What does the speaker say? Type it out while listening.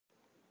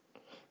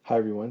Hi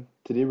everyone,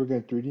 today we're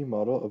going to 3D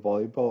model a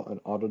volleyball on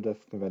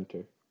Autodesk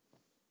Inventor.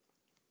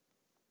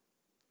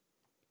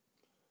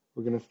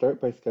 We're going to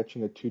start by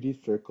sketching a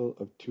 2D circle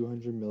of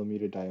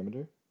 200mm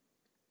diameter,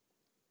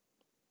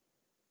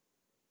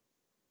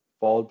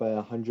 followed by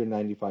a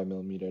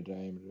 195mm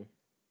diameter.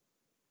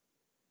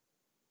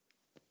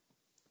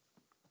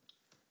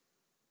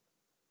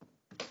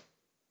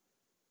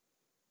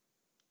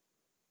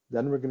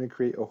 Then we're going to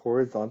create a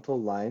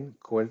horizontal line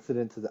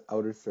coincident to the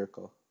outer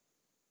circle.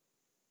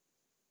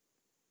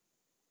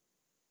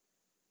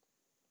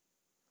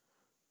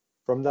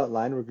 From that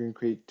line, we're going to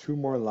create two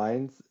more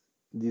lines.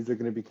 These are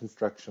going to be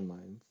construction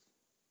lines.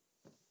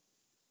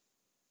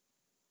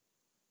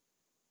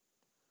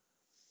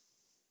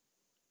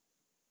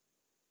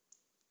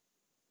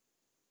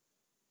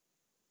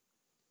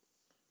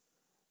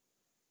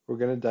 We're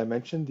going to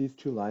dimension these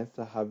two lines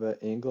to have an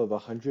angle of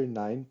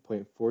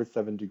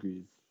 109.47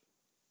 degrees.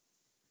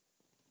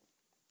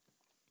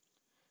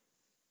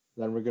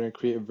 Then we're going to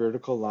create a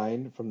vertical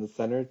line from the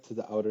center to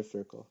the outer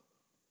circle.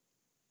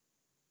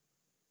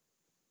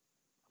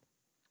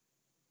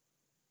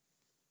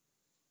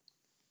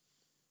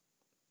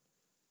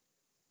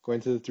 Going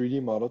to the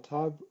 3D Model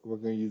tab, we're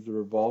going to use the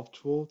Revolve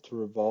tool to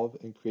revolve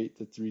and create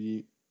the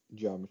 3D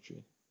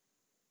geometry.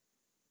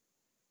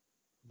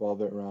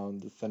 Revolve it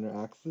around the center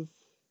axis.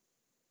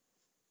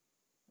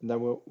 And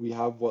then we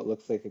have what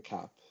looks like a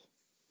cap.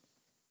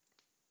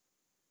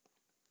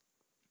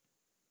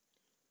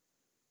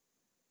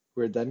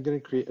 We're then going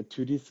to create a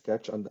 2D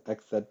sketch on the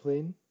XZ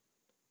plane.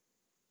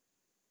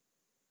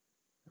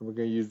 And we're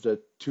going to use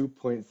the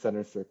 2-point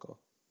center circle.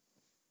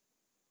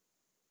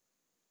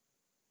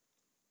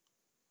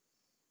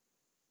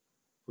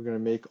 We're going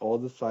to make all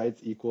the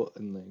sides equal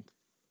in length.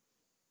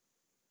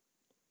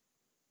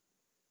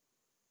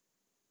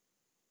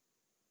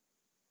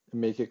 And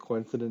make it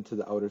coincident to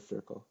the outer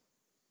circle.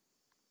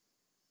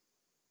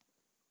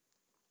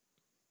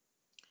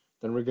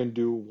 Then we're going to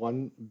do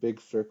one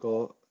big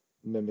circle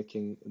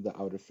mimicking the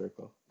outer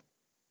circle.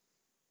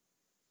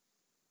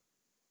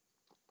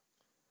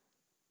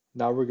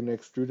 Now we're going to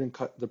extrude and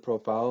cut the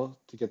profile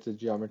to get the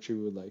geometry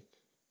we would like.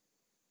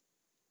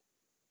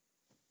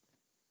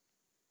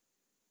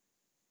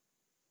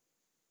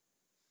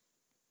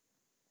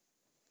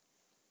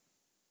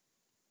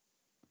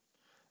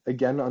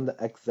 Again, on the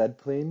XZ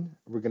plane,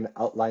 we're going to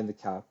outline the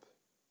cap.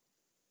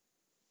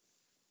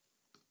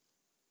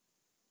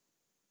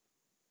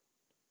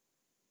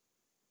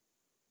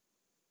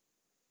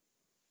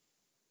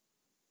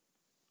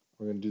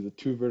 We're going to do the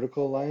two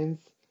vertical lines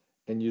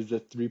and use the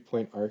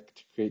 3-point arc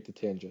to create the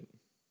tangent.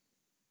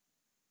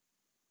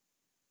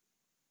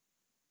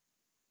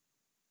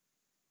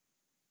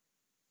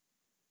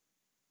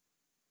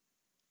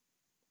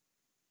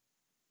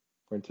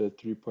 Going to the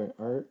 3-point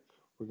arc,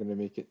 we're going to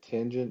make it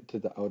tangent to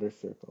the outer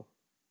circle.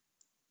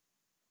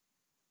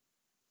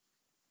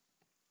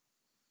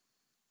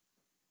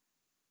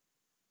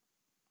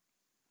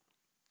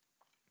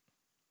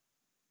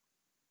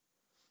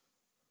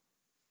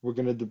 We're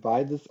going to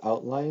divide this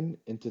outline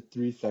into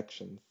 3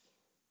 sections.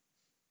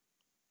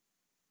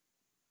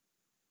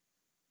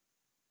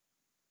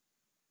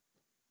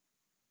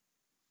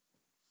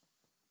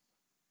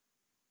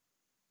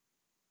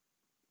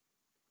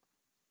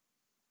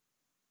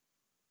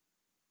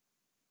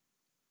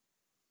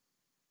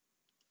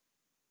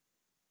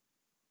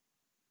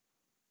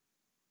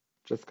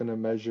 Just going to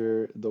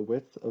measure the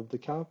width of the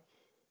cap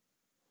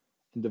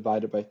and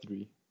divide it by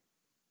 3.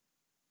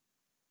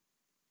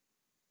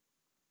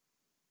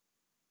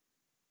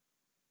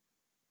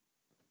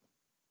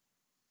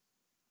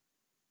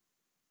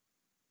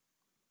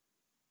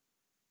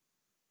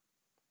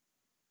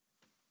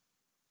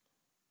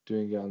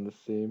 Doing it on the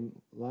same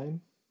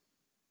line.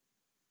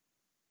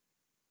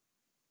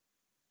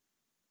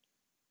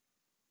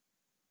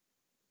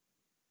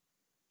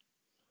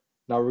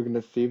 Now we're going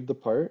to save the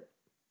part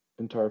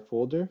into our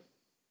folder.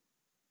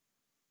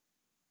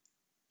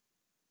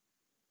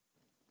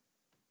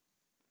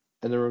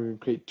 And then we're going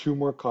to create 2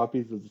 more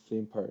copies of the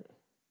same part.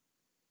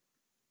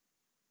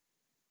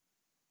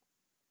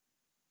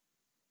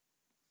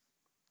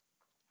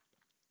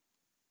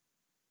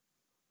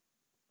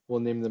 We'll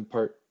name them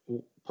part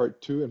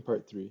 2 and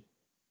part 3.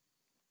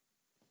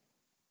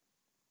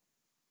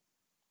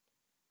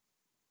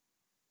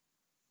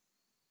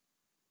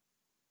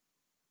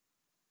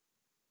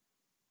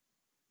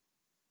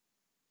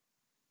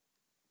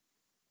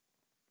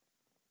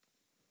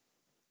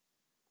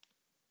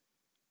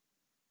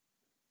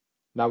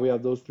 Now we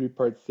have those 3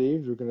 parts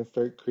saved, we're going to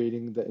start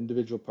creating the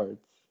individual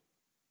parts.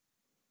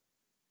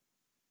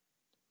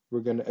 We're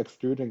going to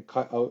extrude and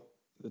cut out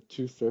the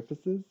 2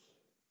 surfaces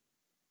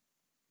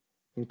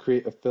and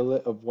create a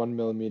fillet of 1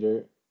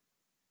 millimeter.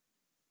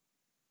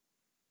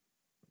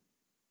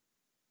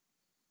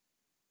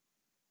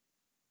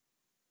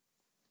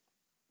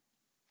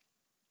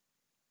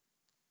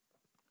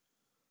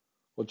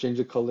 We'll change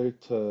the color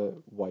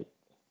to white.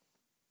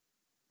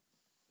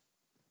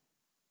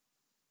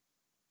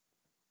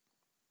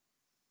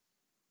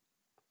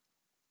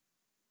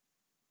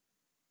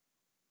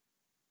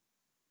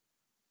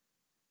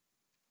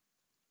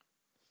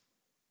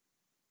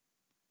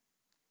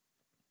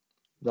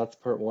 That's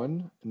part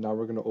one, and now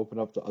we're going to open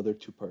up the other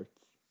two parts.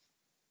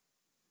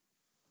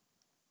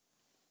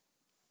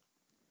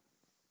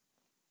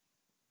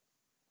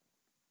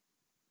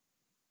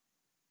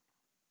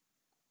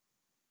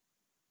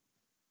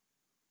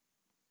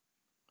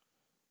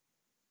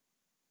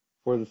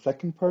 For the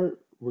second part,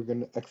 we're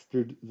going to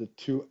extrude the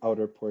two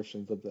outer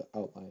portions of the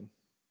outline.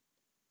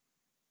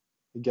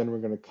 Again, we're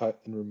going to cut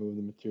and remove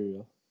the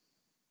material.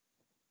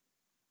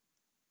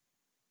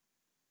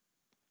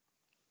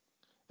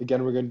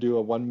 Again, we're going to do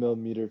a 1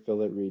 millimeter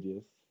fillet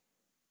radius.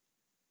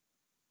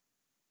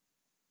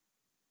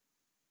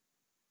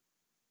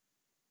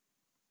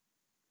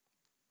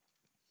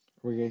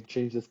 We're going to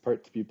change this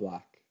part to be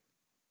black.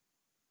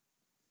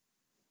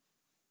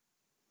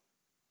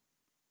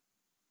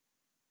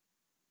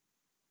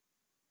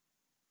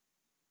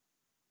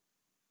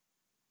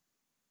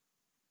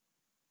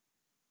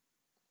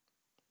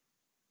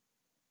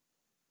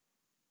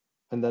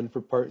 And then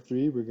for part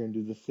three, we're going to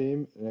do the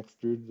same and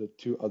extrude the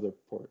two other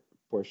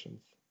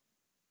portions.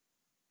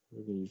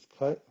 We're going to use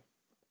cut.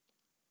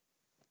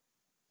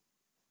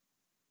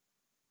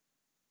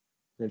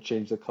 We're going to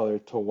change the color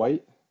to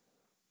white.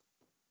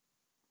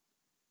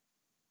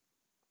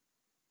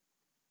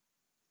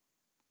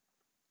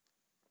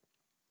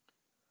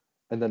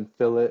 And then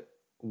fillet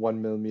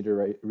 1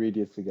 millimeter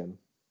radius again.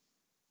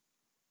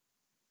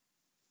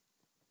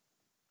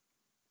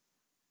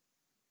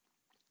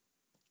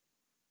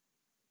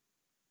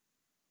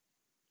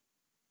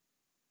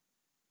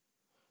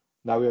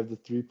 Now we have the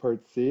three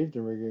parts saved,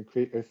 and we're going to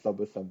create our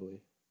subassembly.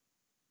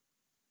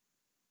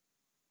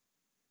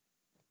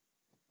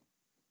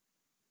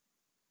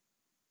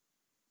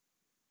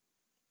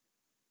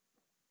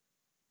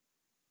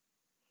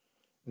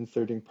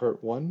 Inserting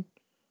part one,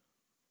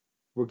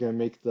 we're going to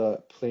make the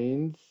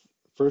planes.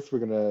 First, we're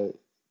going to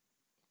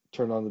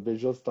turn on the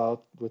visual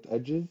style with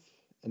edges,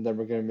 and then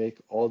we're going to make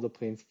all the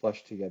planes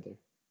flush together.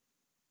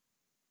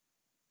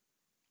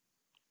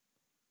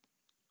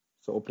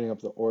 So opening up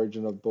the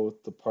origin of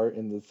both the part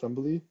and the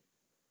assembly,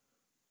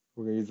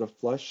 we're going to use a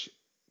flush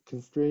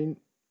constraint.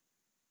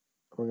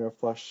 We're going to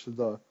flush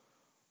the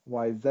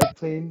YZ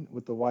plane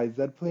with the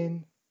YZ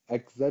plane,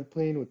 XZ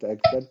plane with the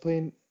XZ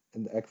plane,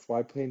 and the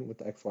XY plane with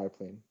the XY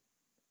plane.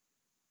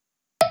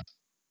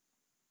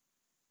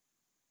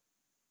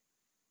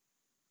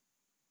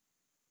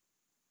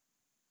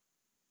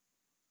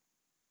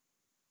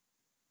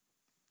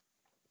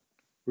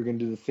 We're going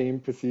to do the same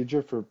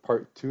procedure for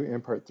part two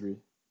and part three.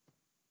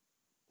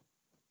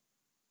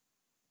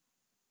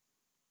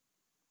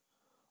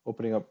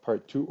 Opening up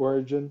part two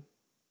origin,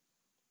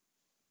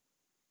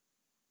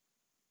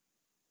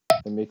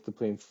 and make the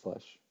planes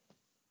flush.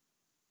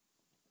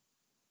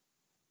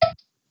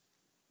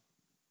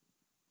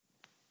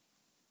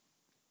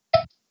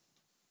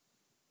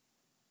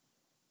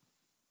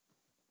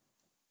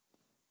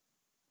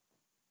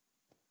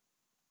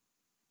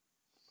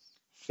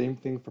 Same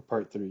thing for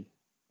part three.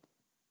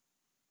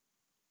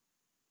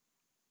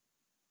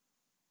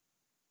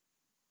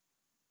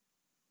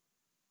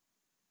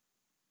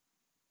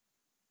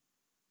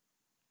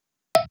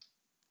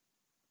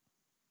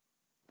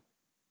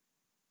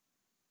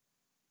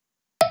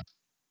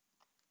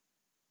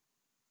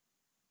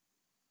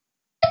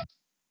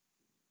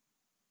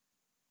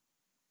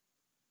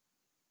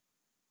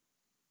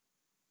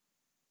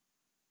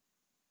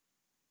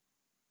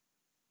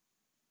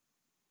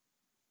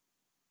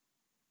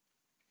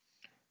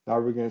 Now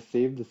we're going to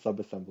save the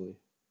subassembly.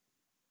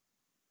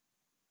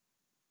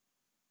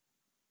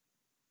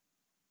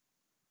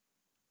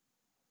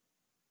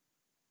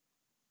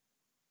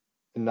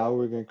 And now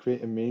we're going to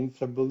create a main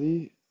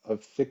assembly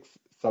of 6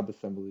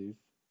 subassemblies. You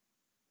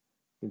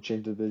can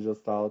change the visual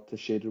style to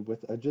shaded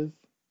with edges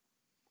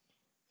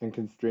and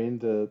constrain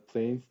the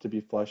planes to be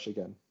flush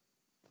again.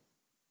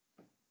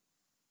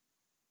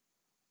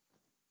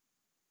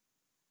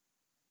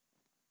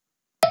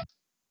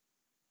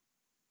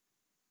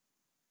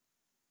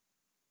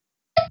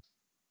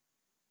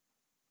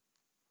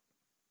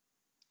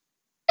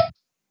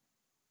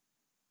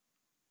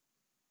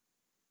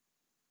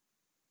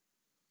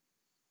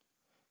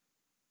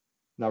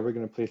 Now we're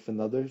going to place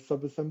another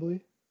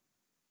subassembly.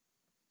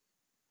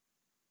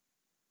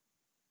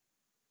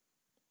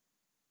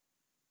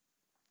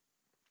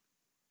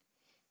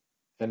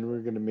 And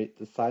we're going to make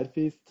the side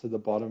face to the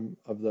bottom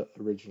of the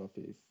original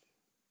face.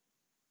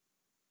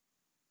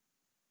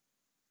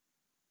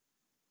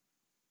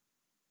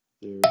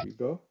 There we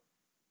go.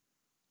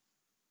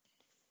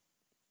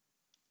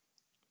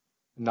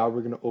 Now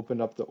we're going to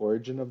open up the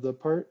origin of the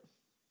part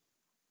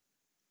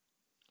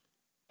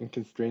and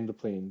constrain the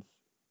planes.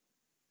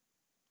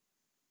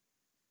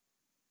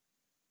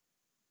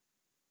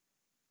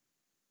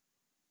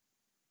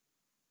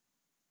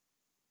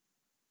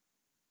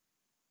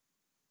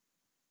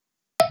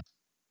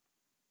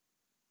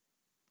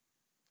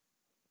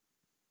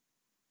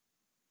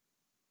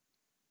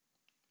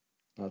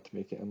 Now to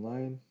make it in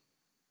line.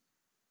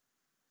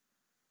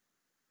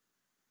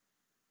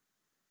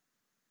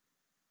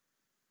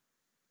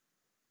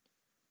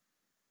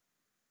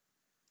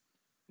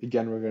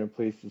 Again, we're going to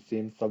place the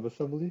same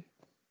subassembly.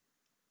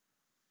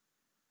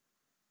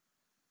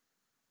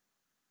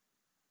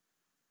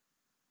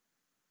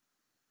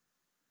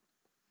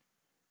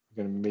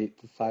 We're going to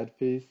mate the side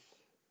face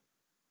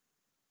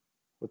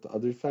with the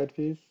other side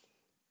face.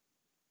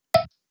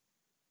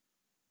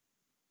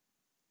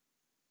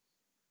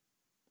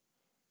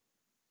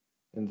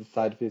 And the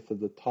side face of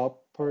the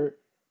top part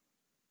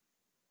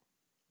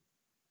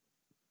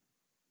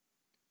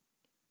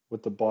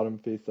with the bottom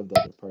face of the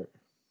other part.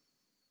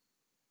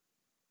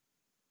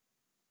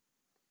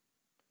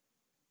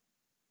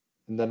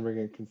 And then we're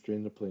going to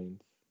constrain the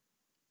planes.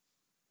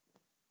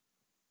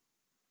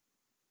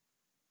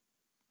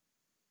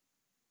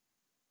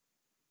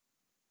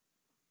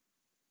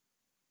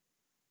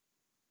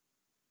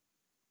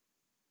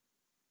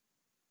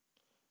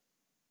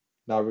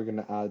 Now we're going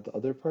to add the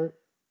other part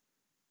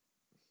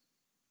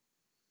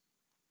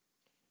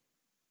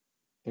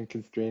and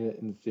constrain it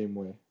in the same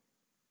way.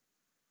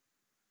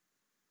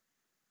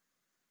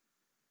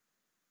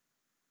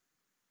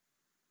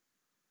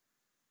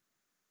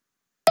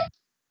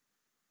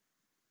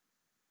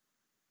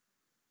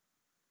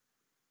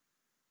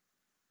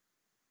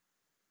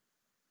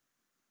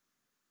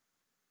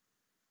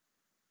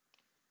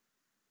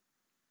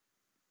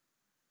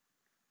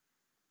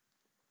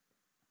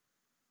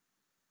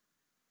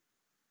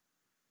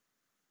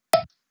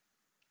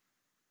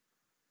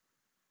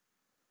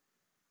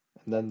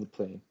 And then the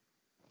plane.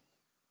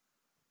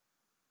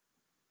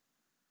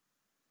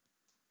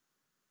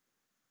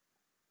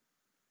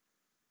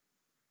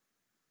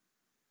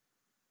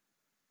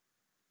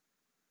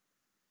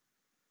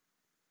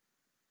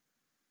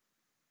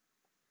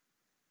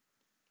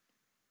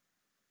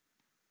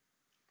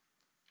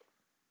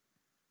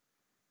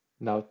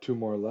 Now two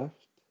more left.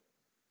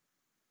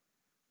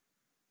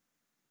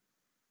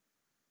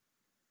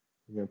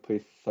 We're going to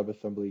place the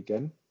subassembly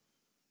again.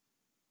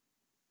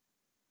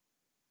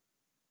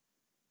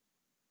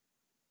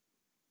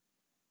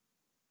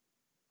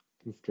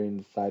 Constrain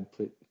the side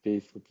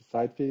face with the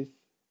side face.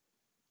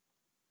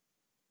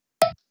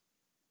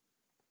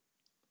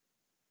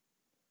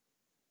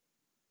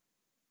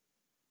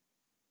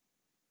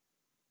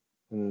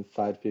 And then the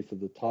side face of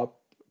the top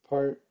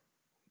part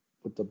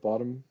with the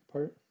bottom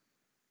part.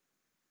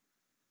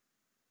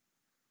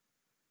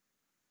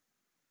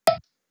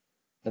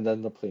 And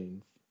then the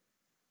planes.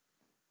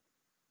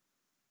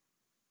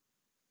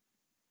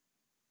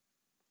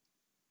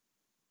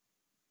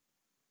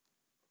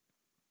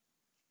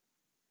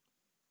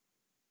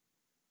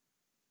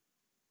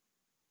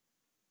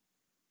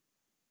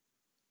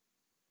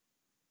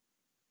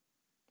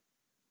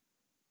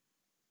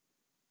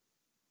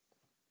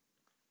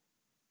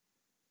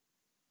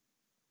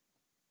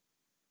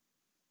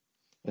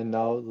 And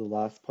now the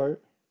last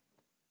part.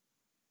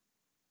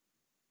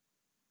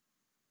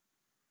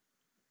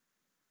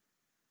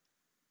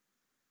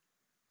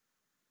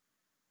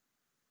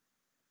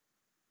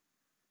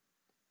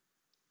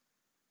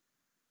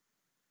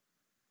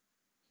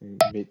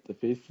 And mate the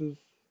faces.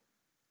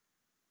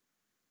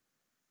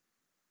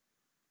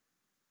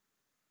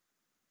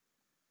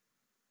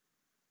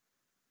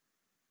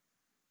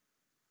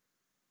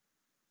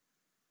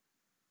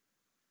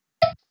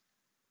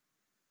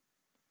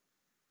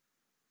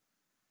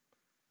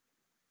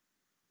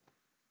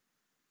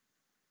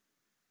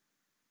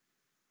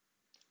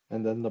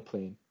 And then the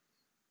plane.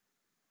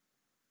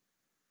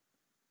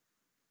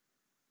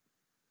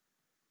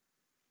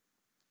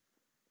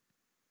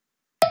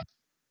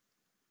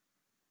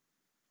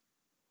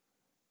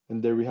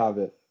 And there we have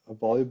it, a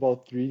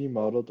volleyball 3D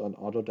modeled on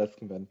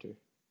Autodesk Inventor.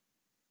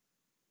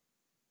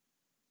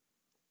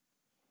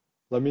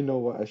 Let me know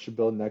what I should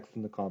build next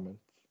in the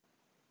comments.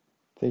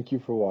 Thank you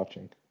for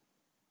watching.